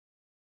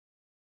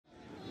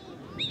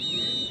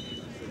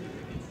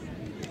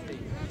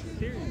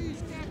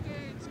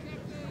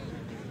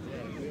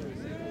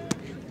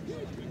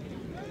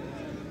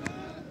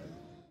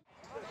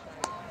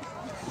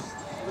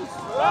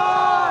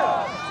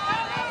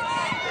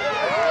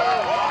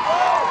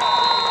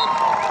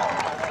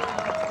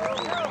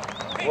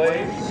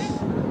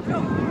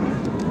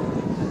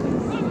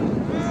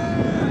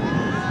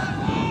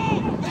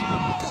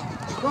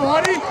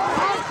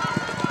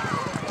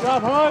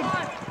job, Hud.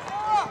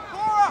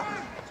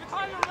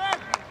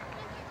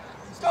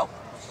 Let's go.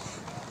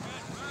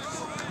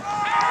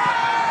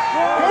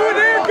 Go in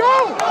there, go!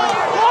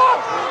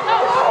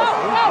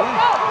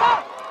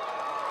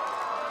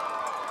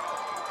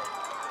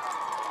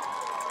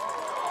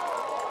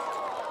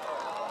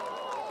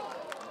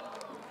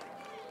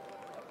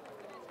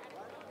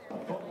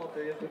 Football at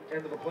the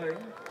end of the play.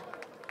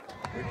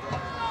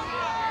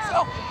 Let's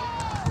go.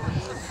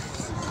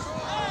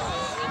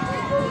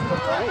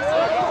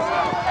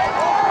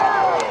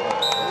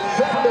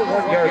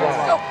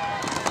 Let's go.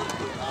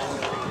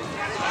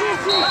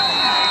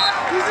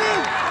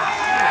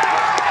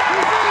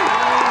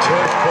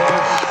 Turf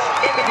push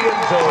into the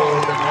end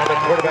zone, and the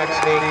quarterback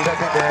sneak,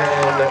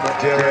 touchdown,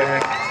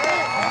 Derek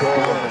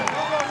Gorman.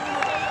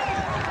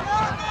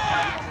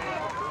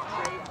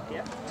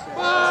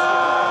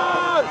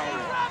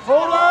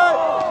 Hold it!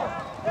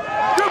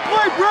 Good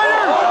play,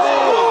 Brenner!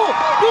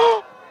 Go!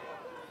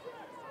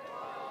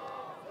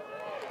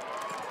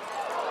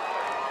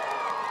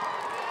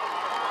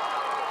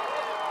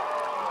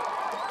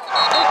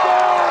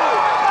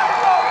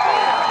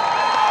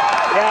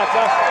 Yeah, it's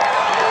us.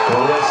 The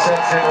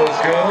reception was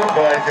good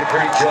by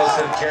Decree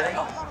Joseph Kenny.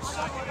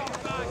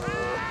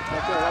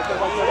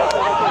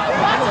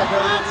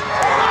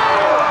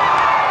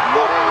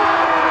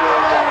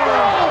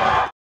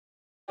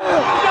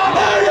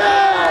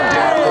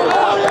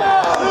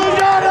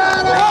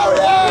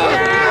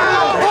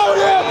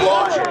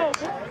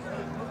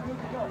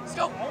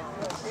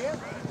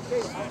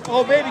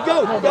 Oh, baby,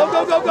 go! Go, go,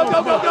 go, go, go,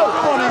 go, go!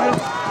 Come on, Egan.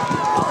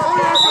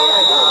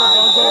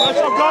 Let's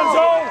go,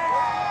 Gonzo!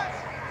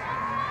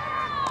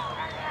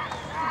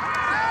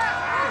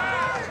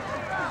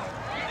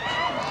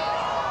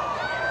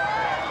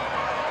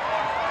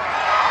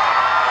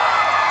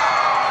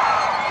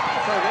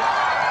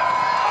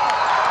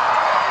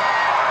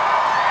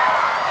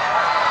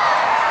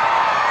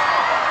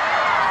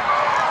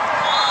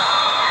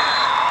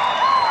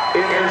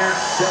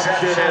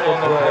 Interception on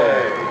the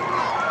play.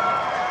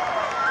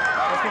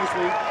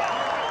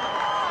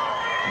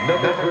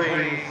 Number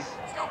 3.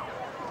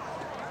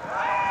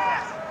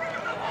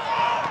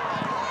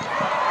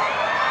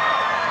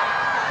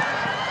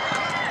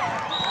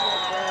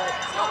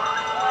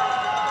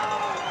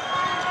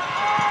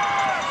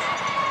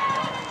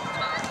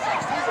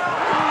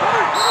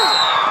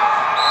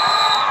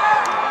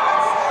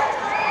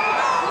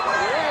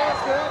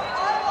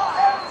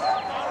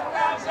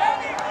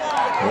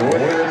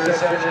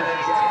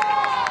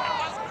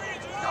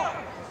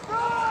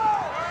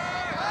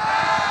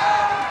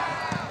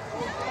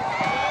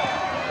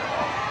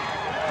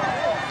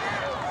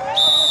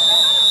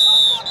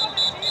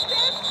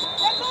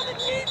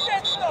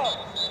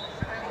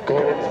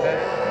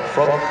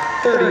 From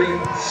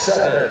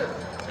 37.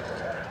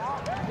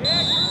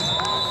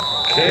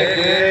 Kick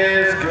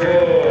is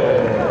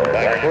good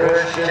by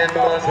Christian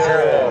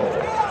Montero.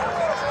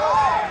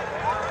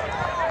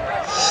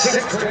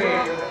 16.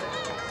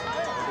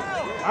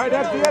 All right,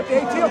 that's the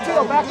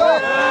ATL, back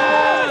up.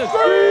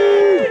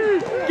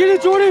 Get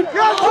it, Jordan.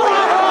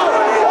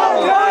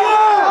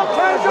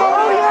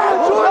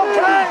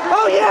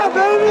 Oh, yeah,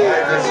 baby.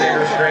 Wide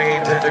receiver screen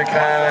to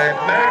Dekai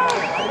Mack.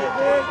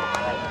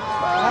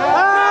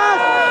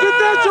 Get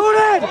that,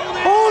 Jordan.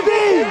 Hold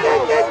it.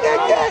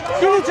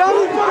 Get it,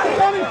 Johnny.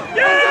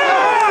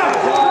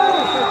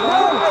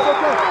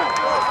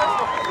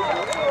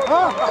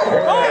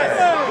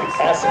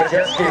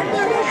 Osmajewski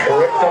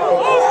tripped up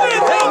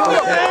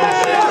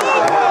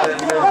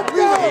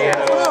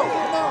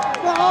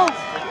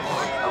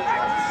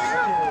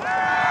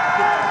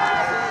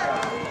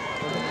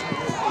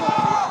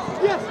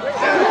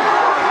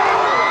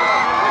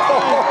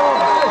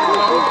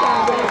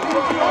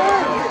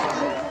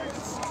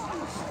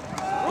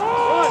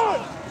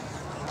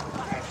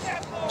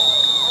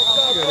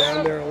Go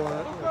down there a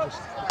lot. I'll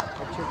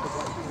check the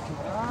button.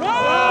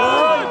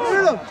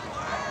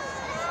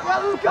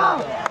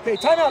 Okay,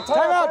 time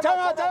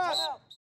out.